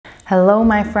Hello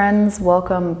my friends,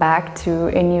 welcome back to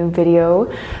a new video.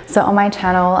 So on my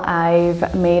channel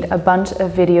I've made a bunch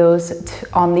of videos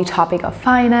on the topic of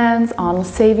finance, on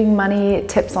saving money,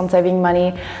 tips on saving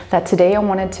money, that today I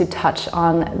wanted to touch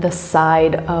on the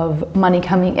side of money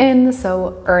coming in,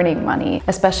 so earning money,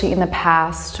 especially in the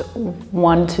past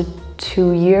 1 to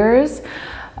 2 years.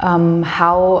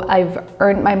 How I've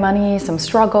earned my money, some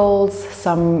struggles,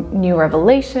 some new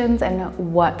revelations, and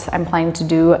what I'm planning to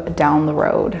do down the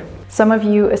road. Some of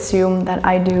you assume that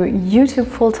I do YouTube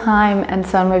full-time, and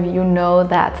some of you know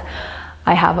that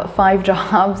I have 5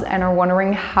 jobs and are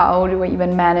wondering, how do I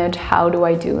even manage? How do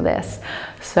I do this?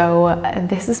 So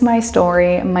this is my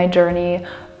story, my journey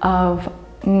of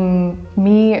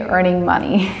me earning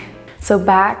money. So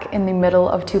back in the middle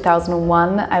of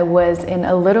 2001, I was in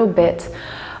a little bit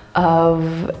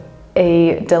of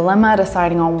a dilemma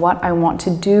deciding on what I want to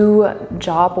do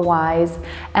job-wise,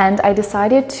 and I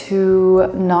decided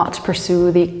to not pursue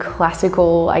the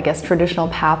classical, I guess, traditional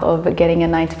path of getting a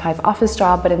 9-to-5 office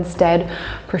job, but instead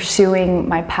pursuing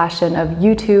my passion of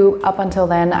YouTube. Up until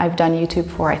then, I've done YouTube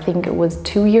for, I think it was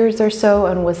 2 years or so,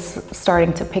 and was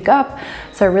starting to pick up.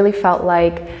 So I really felt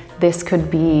like this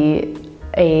could be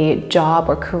a job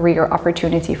or career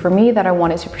opportunity for me that I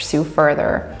wanted to pursue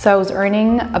further. So I was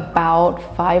earning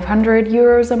about 500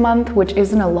 euros a month, which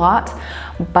isn't a lot,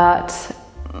 but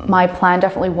my plan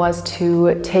definitely was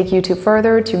to take YouTube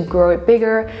further, to grow it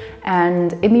bigger,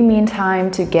 and in the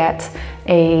meantime to get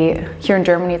here in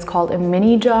Germany it's called a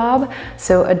mini job,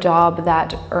 so a job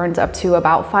that earns up to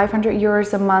about 500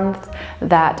 euros a month,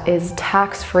 that is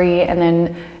tax-free, and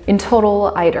then in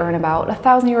total I'd earn about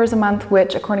 1,000 euros a month,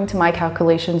 which according to my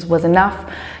calculations was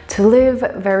enough to live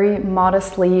very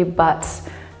modestly, but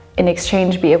in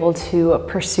exchange be able to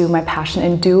pursue my passion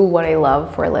and do what I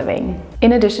love for a living.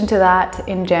 In addition to that,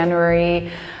 in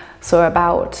January, so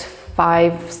about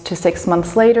 5 to 6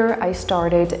 months later, I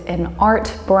started an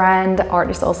art brand. Art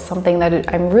is also something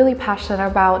that I'm really passionate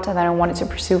about and that I wanted to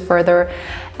pursue further.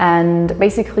 And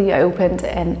basically I opened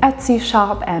an Etsy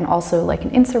shop and also like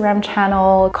an Instagram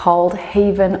channel called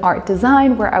Haven Art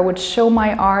Design, where I would show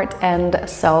my art and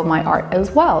sell my art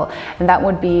as well. And that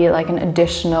would be like an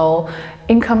additional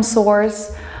income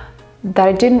source that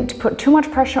I didn't put too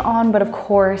much pressure on, but of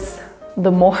course,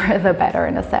 the more the better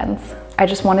in a sense. I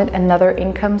just wanted another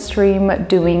income stream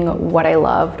doing what I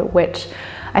loved, which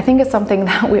I think is something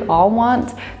that we all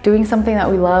want, doing something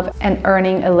that we love and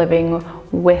earning a living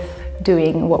with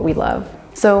doing what we love.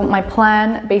 So my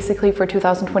plan basically for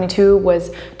 2022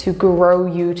 was to grow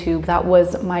YouTube. That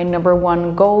was my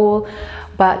 #1 goal.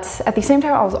 But at the same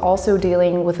time, I was also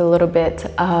dealing with a little bit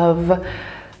of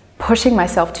pushing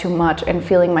myself too much and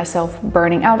feeling myself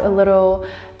burning out a little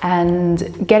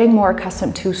and getting more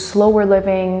accustomed to slower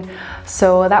living.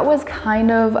 So that was kind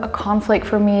of a conflict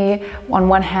for me. On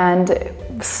one hand,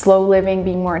 slow living,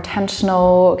 being more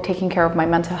intentional, taking care of my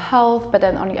mental health, but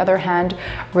then on the other hand,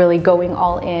 really going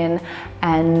all in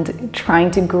and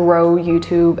trying to grow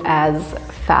YouTube as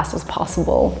fast as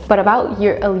possible. But about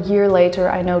a year later,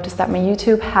 I noticed that my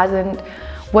YouTube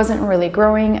wasn't really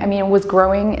growing. I mean, it was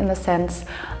growing in the sense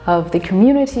of the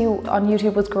community on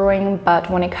YouTube was growing, but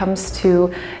when it comes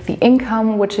to the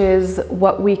income, which is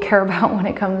what we care about when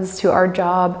it comes to our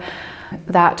job,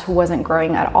 that wasn't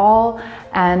growing at all.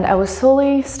 And I was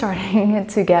slowly starting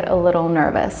to get a little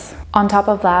nervous. On top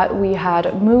of that, we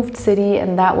had moved city,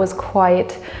 and that was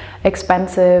quite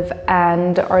expensive,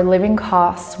 and our living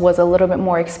costs was a little bit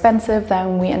more expensive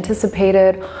than we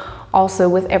anticipated. Also,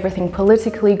 with everything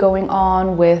politically going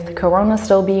on, with Corona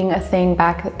still being a thing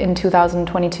back in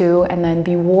 2022, and then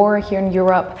the war here in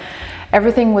Europe,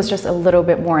 everything was just a little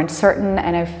bit more uncertain,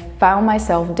 and I found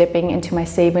myself dipping into my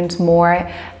savings more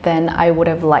than I would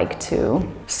have liked to.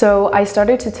 So I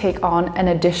started to take on an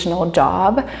additional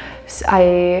job.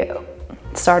 I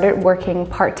started working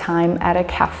part-time at a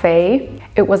cafe.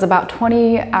 It was about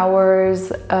 20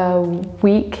 hours a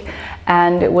week,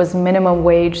 and it was minimum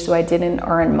wage, so I didn't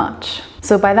earn much.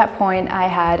 So by that point, I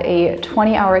had a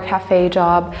 20-hour cafe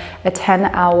job, a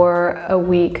 10-hour a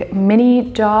week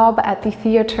mini job at the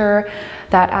theater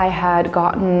that I had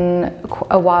gotten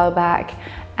a while back,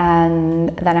 and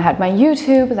then I had my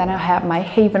YouTube, then I had my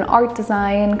Haven Art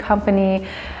Design company,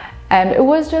 and it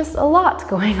was just a lot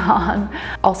going on.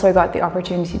 Also, I got the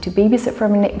opportunity to babysit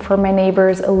for my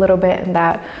neighbors a little bit, and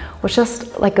that was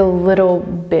just like a little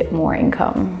bit more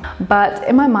income. But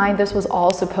in my mind, this was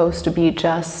all supposed to be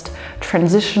just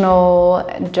transitional,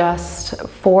 just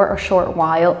for a short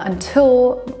while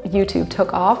until YouTube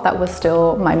took off. That was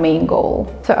still my main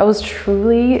goal. So I was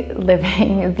truly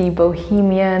living the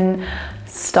bohemian,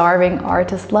 starving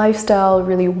artist lifestyle,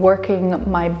 really working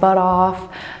my butt off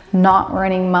not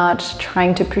earning much,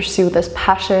 trying to pursue this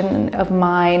passion of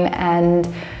mine and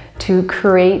to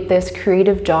create this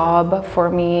creative job for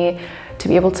me, to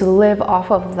be able to live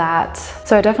off of that.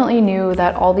 So I definitely knew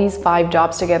that all these 5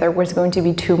 jobs together was going to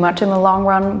be too much in the long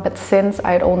run, but since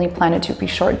I had only planned it to be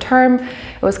short term,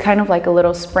 it was kind of like a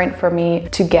little sprint for me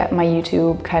to get my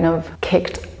YouTube kind of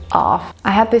kicked off.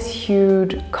 I had this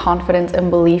huge confidence and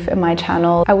belief in my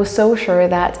channel. I was so sure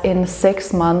that in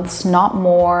 6 months, not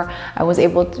more, I was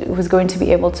going to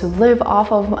be able to live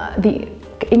off of the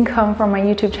income from my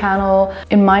YouTube channel.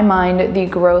 In my mind, the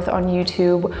growth on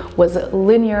YouTube was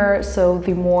linear, so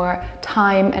the more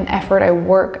time and effort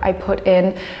I put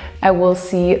in, I will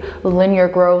see linear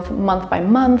growth month by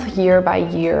month, year by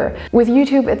year. With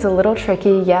YouTube, it's a little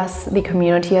tricky. Yes, the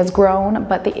community has grown,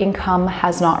 but the income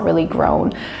has not really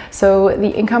grown. So the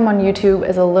income on YouTube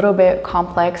is a little bit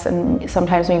complex and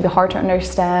sometimes maybe hard to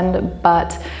understand,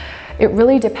 but it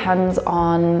really depends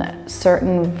on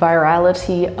certain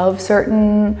virality of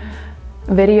certain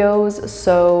videos.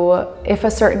 So if a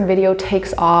certain video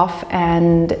takes off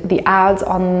and the ads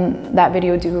on that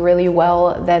video do really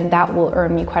well, then that will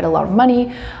earn me quite a lot of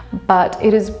money. But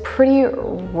it is pretty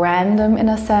random in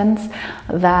a sense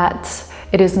that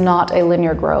it is not a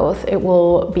linear growth. It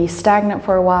will be stagnant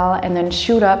for a while and then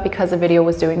shoot up because the video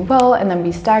was doing well and then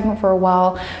be stagnant for a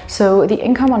while. So the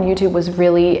income on YouTube was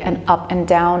really an up and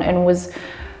down, and was,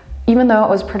 even though I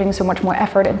was putting so much more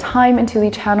effort and time into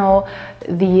the channel,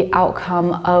 the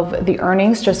outcome of the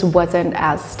earnings just wasn't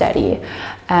as steady.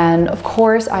 And of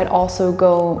course, I'd also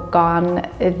gone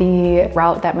the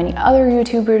route that many other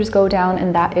YouTubers go down,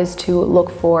 and that is to look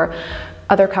for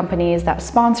other companies that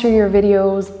sponsor your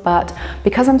videos. But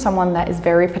because I'm someone that is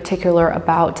very particular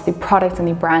about the products and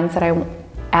the brands that I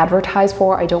advertise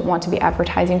for, I don't want to be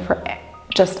advertising for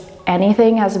just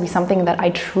anything. It has to be something that I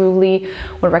truly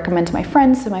would recommend to my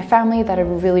friends, to my family, that I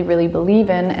really, really believe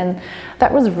in. And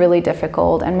that was really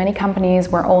difficult. And many companies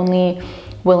were only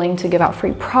willing to give out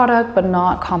free product, but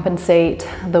not compensate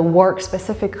the work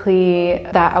specifically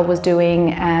that I was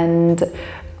doing, and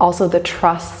also the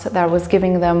trust that I was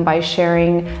giving them by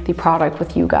sharing the product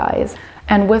with you guys.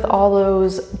 And with all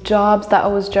those jobs that I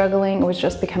was juggling, it was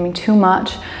just becoming too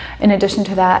much. In addition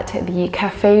to that, the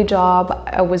cafe job,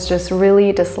 I was just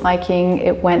really disliking.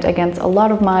 It went against a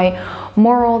lot of my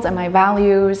morals and my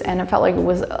values, and it felt like it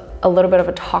was a little bit of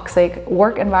a toxic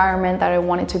work environment that I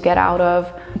wanted to get out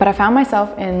of. But I found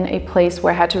myself in a place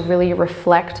where I had to really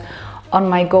reflect on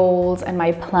my goals and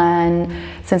my plan,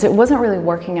 since it wasn't really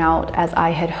working out as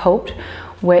I had hoped,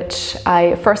 which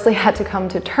I firstly had to come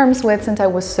to terms with since I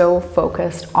was so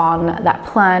focused on that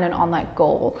plan and on that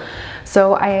goal.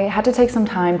 So I had to take some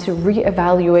time to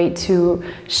reevaluate, to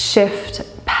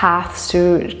shift paths,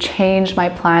 to change my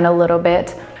plan a little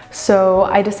bit. So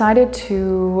I decided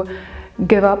to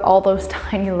give up all those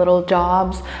tiny little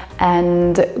jobs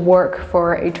and work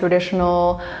for a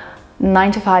traditional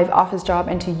 9-to-5 office job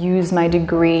and to use my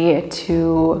degree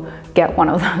to get one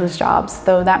of those jobs.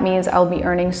 So that means I'll be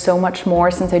earning so much more,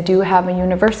 since I do have a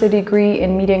university degree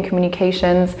in media and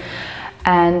communications.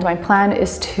 And my plan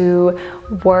is to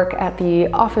work at the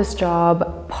office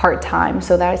job part-time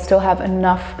so that I still have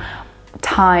enough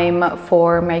time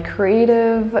for my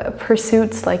creative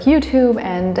pursuits like YouTube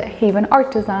and even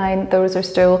art design. Those are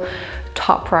still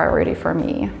top priority for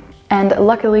me. And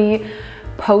luckily,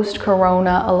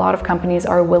 post-corona, a lot of companies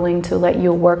are willing to let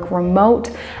you work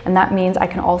remote, and that means I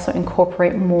can also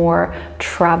incorporate more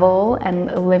travel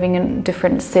and living in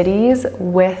different cities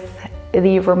with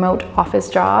the remote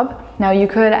office job. Now you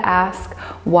could ask,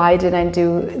 why didn't I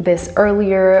do this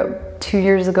earlier, 2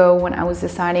 years ago, when I was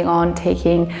deciding on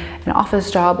taking an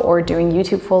office job or doing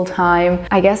YouTube full-time?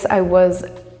 I guess I was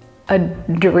a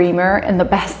dreamer in the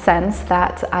best sense,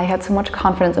 that I had so much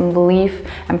confidence and belief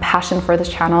and passion for this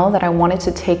channel that I wanted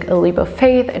to take a leap of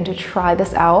faith and to try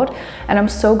this out. And I'm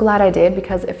so glad I did,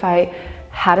 because if I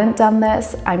hadn't done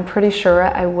this, I'm pretty sure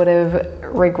I would have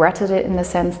regretted it, in the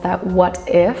sense that what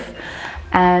if?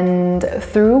 And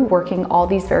through working all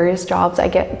these various jobs, I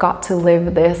got to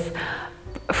live this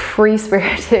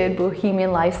free-spirited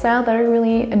bohemian lifestyle that I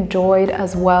really enjoyed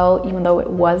as well, even though it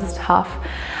was tough.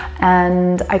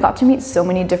 And I got to meet so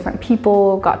many different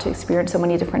people, got to experience so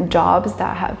many different jobs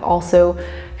that have also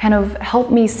kind of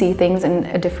helped me see things in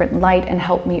a different light and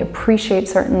helped me appreciate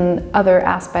certain other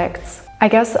aspects. I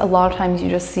guess a lot of times you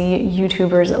just see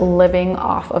YouTubers living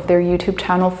off of their YouTube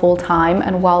channel full time,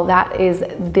 and while that is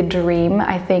the dream,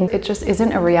 I think it just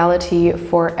isn't a reality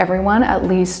for everyone, at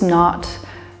least not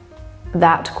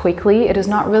that quickly. It is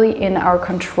not really in our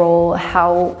control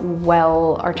how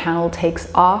well our channel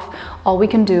takes off. All we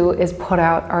can do is put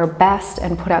out our best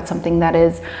and put out something that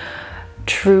is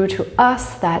true to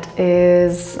us, that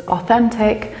is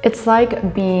authentic. It's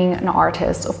like being an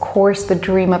artist. Of course, the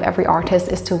dream of every artist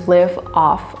is to live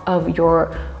off of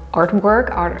your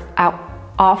artwork,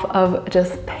 off of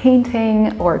just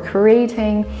painting or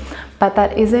creating, but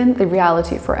that isn't the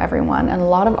reality for everyone. And a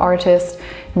lot of artists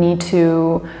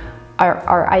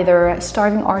are either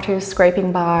starving artists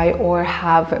scraping by, or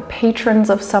have patrons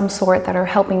of some sort that are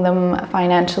helping them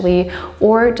financially,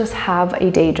 or just have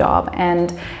a day job.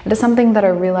 And it is something that I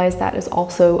realized that is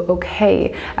also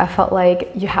okay. I felt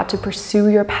like you had to pursue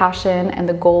your passion, and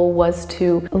the goal was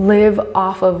to live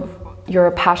off of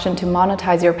your passion, to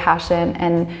monetize your passion,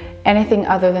 and anything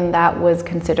other than that was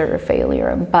considered a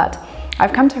failure. But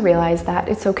I've come to realize that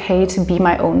it's okay to be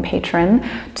my own patron,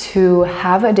 to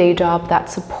have a day job that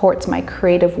supports my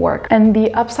creative work. And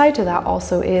the upside to that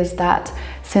also is that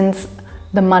since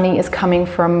the money is coming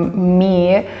from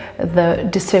me, the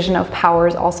decision of power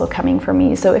is also coming from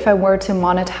me. So if I were to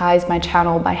monetize my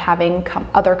channel by having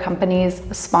other companies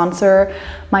sponsor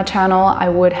my channel, I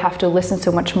would have to listen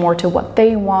so much more to what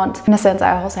they want. In a sense,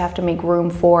 I also have to make room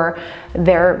for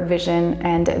their vision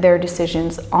and their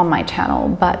decisions on my channel.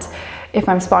 But if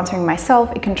I'm sponsoring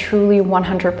myself, it can truly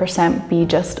 100% be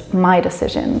just my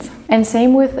decisions. And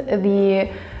same with the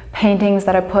paintings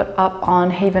that I put up on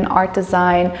Haven Art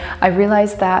Design. I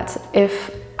realized that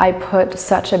if I put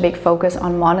such a big focus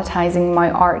on monetizing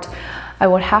my art, I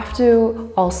would have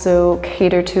to also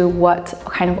cater to what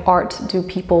kind of art do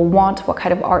people want, what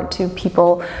kind of art do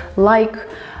people like,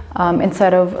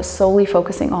 instead of solely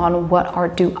focusing on what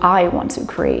art do I want to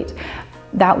create.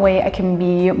 That way I can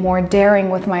be more daring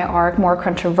with my art, more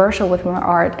controversial with my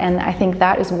art, and I think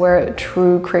that is where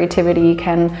true creativity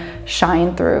can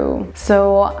shine through.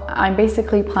 So I'm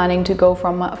basically planning to go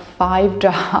from 5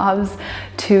 jobs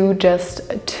to just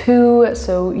 2,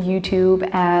 so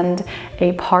YouTube and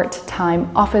a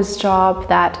part-time office job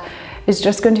that is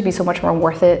just going to be so much more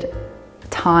worth it,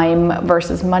 time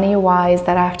versus money-wise,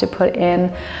 that I have to put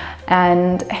in.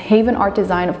 And Haven Art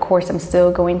Design, of course, I'm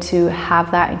still going to have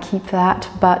that and keep that,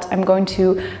 but I'm going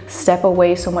to step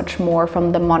away so much more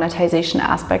from the monetization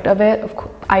aspect of it. Of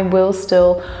course, I will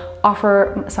still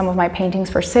offer some of my paintings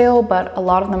for sale, but a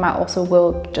lot of them I also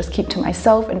will just keep to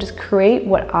myself and just create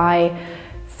what I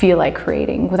feel like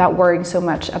creating without worrying so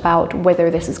much about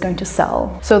whether this is going to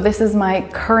sell. So this is my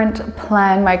current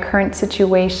plan, my current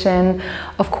situation.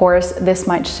 Of course, this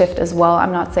might shift as well.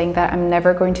 I'm not saying that I'm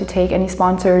never going to take any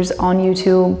sponsors on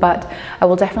YouTube, but I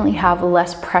will definitely have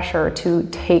less pressure to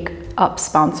take up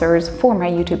sponsors for my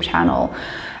YouTube channel.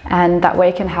 And that way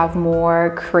I can have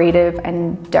more creative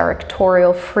and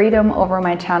directorial freedom over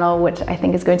my channel, which I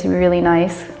think is going to be really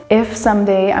nice. If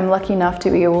someday I'm lucky enough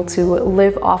to be able to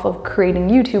live off of creating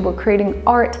YouTube or creating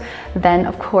art, then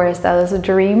of course that is a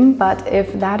dream. But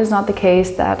if that is not the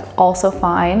case, that's also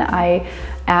fine. I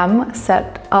am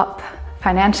set up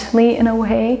financially in a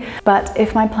way, but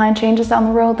if my plan changes down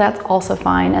the road, that's also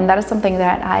fine. And that is something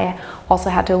that I also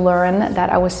had to learn,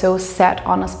 that I was so set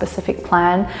on a specific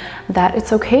plan that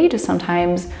it's okay to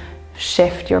sometimes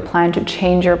shift your plan, to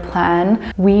change your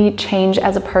plan. We change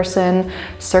as a person,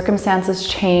 circumstances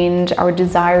change, our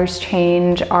desires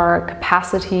change, our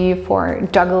capacity for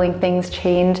juggling things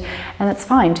change, and it's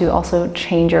fine to also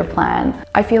change your plan.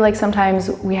 I feel like sometimes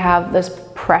we have this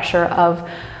pressure of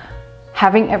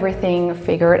having everything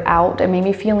figured out, and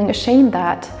maybe feeling ashamed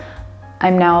that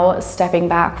I'm now stepping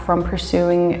back from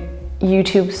pursuing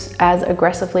YouTube as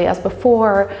aggressively as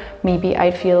before. Maybe I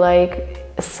feel like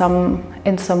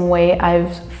in some way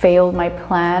I've failed my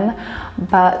plan,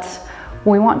 but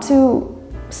we want to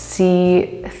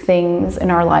see things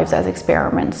in our lives as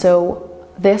experiments. So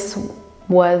this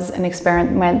was an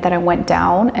experiment that I went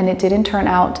down, and it didn't turn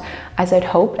out as I'd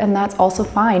hoped, and that's also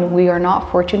fine. We are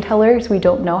not fortune tellers. We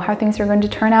don't know how things are going to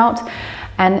turn out.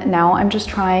 And now I'm just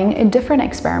trying a different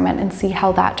experiment and see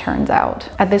how that turns out.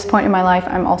 At this point in my life,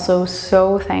 I'm also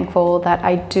so thankful that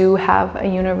I do have a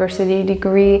university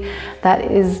degree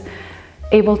that is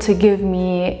able to give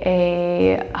me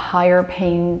a higher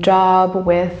paying job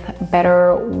with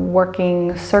better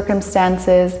working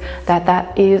circumstances,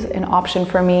 that is an option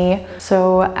for me.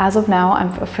 So as of now,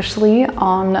 I'm officially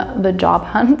on the job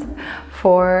hunt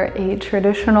for a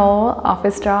traditional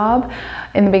office job.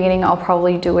 In the beginning, I'll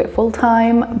probably do it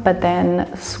full-time, but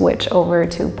then switch over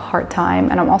to part-time.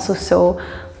 And I'm also so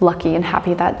lucky and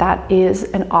happy that that is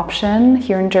an option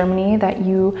here in Germany, that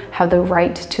you have the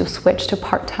right to switch to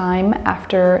part-time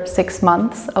after 6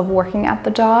 months of working at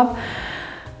the job.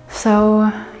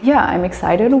 So yeah, I'm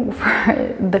excited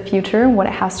for the future and what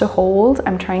it has to hold.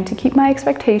 I'm trying to keep my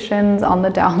expectations on the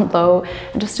down low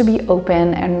and just to be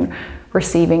open and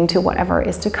receiving to whatever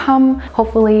is to come.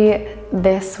 Hopefully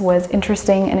this was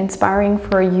interesting and inspiring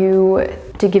for you,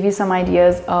 to give you some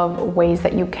ideas of ways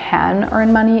that you can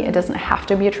earn money. It doesn't have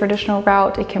to be a traditional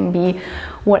route. It can be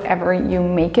whatever you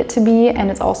make it to be.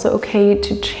 And it's also okay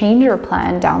to change your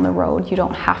plan down the road. You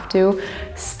don't have to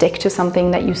stick to something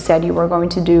that you said you were going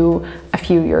to do a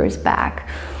few years back.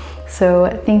 So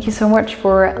thank you so much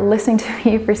for listening to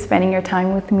me, for spending your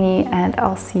time with me, and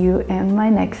I'll see you in my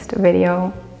next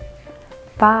video.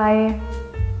 Bye.